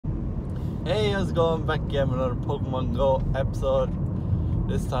Hey, how's it going? Back again with another Pokemon Go episode.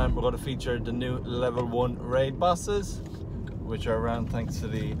 This time we're going to feature the new level 1 raid bosses, which are around thanks to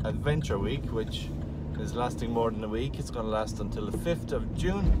the Adventure Week, which is lasting more than a week. It's going to last until the 5th of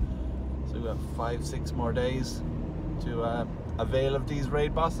June. So we've got 5-6 more days to avail of these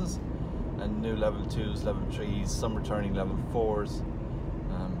raid bosses. And new level 2s, level 3s, some returning level 4s.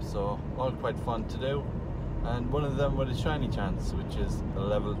 So all quite fun to do. And one of them with a shiny chance, which is a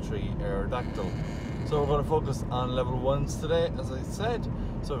level 3 Aerodactyl. So we're going to focus on level 1s today, as I said.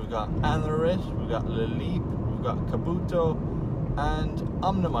 So we've got Anorith, we've got Lileep, we've got Kabuto and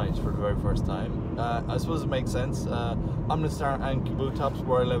Omanyte for the very first time. I suppose it makes sense. Omnistar and Kabutops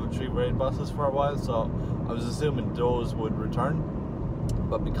were level 3 raid bosses for a while, so I was assuming those would return.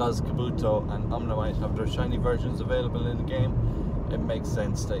 But because Kabuto and Omanyte have their shiny versions available in the game, it makes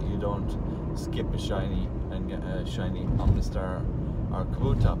sense that you don't skip a shiny and get a shiny Omnistar or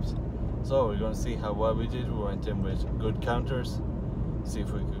Kabutops. So we're going to see how well we did. We went in with good counters, see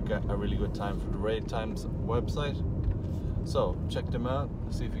if we could get a really good time for the Raid Times website. So check them out,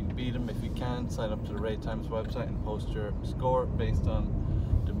 see if you can beat them. If you can, sign up to the Raid Times website and post your score based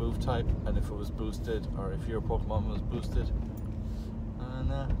on the move type and if it was boosted or if your Pokemon was boosted. And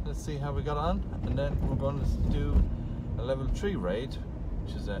let's see how we got on, and then we're going to do a level 3 raid,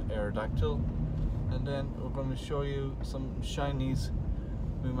 which is an Aerodactyl, and then we're going to show you some shinies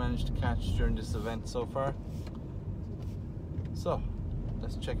we managed to catch during this event so far. So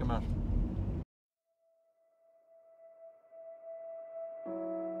let's check them out.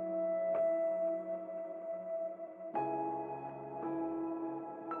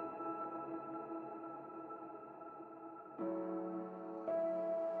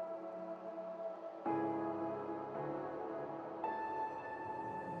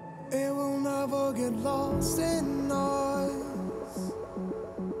 It will never get lost in us.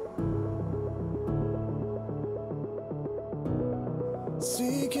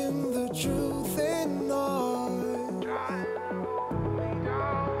 Seeking the truth in us.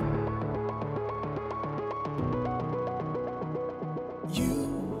 You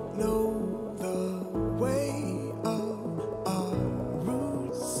know the way of our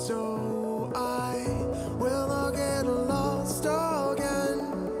roots, so I will not get lost again.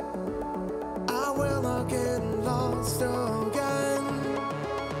 I will not get lost again.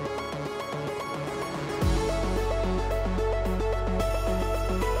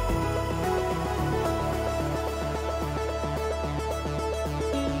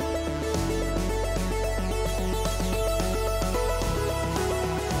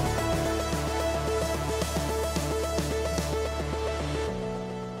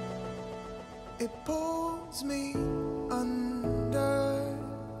 It pulls me under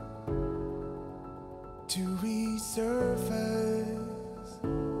to resurface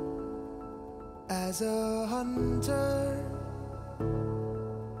as a hunter.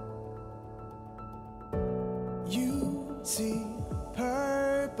 You see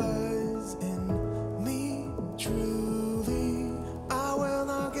purpose in me truly. I will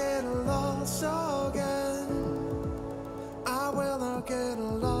not get lost again. I will not get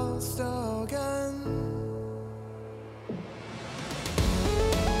lost again.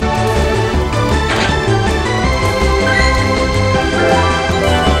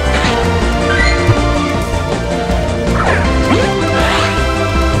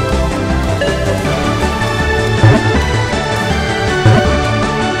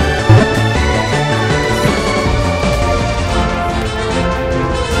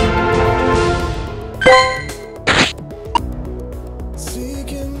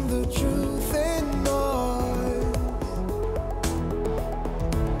 Seeking the truth in us.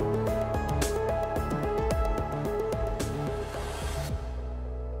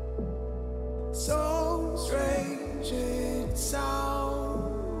 So strange it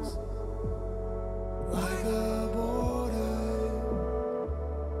sounds, like a border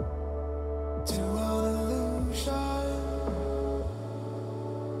to an illusion.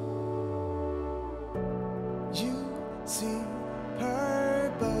 You see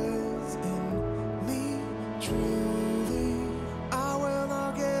purpose in me truly. I will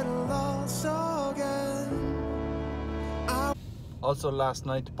not get lost again. Also last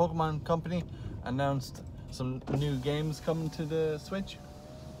night, the Pokemon Company announced some new games coming to the Switch.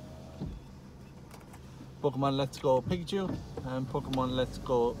 Pokemon Let's Go Pikachu and Pokemon Let's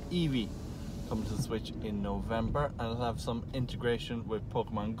Go Eevee come to the Switch in November, and it'll have some integration with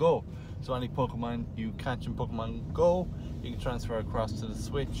Pokemon Go. So any Pokemon you catch in Pokemon Go, you can transfer across to the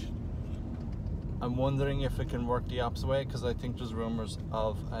Switch. I'm wondering if it can work the opposite way, because I think there's rumors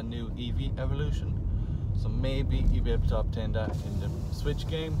of a new Eevee evolution. So maybe you'll be able to obtain that in the Switch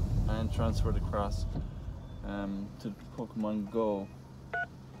game and transferred across to Pokemon Go,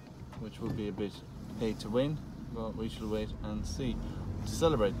 which will be a bit pay to win, but we shall wait and see. To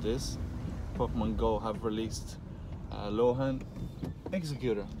celebrate this, Pokemon Go have released Lohan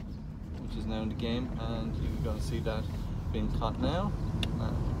Executor, which is now in the game, and you're going to see that being caught now.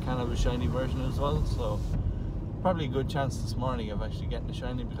 You can have a shiny version as well, so probably a good chance this morning of actually getting a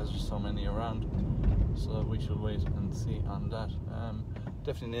shiny because there's so many around. So we shall wait and see on that.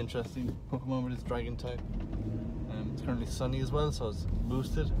 Definitely an interesting Pokemon with its Dragon type. It's currently sunny as well, so it's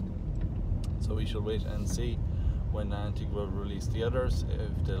boosted. So we shall wait and see when Niantic will release the others,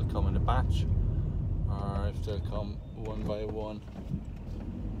 if they'll come in a batch or if they'll come one by one.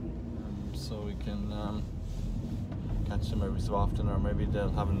 So we can catch them every so often, or maybe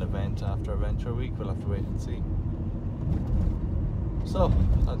they'll have an event after Adventure Week. We'll have to wait and see. So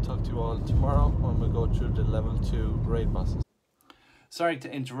I'll talk to you all tomorrow when we go through the level 2 raid bosses. Sorry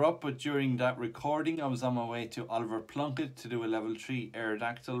to interrupt, but during that recording I was on my way to Oliver Plunkett to do a level 3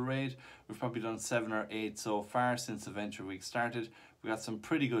 Aerodactyl raid. We've probably done 7 or 8 so far since Adventure Week started. We got some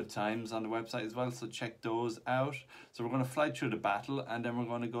pretty good times on the website as well, so check those out. So we're going to fly through the battle and then we're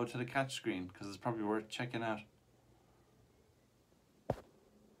going to go to the catch screen because it's probably worth checking out.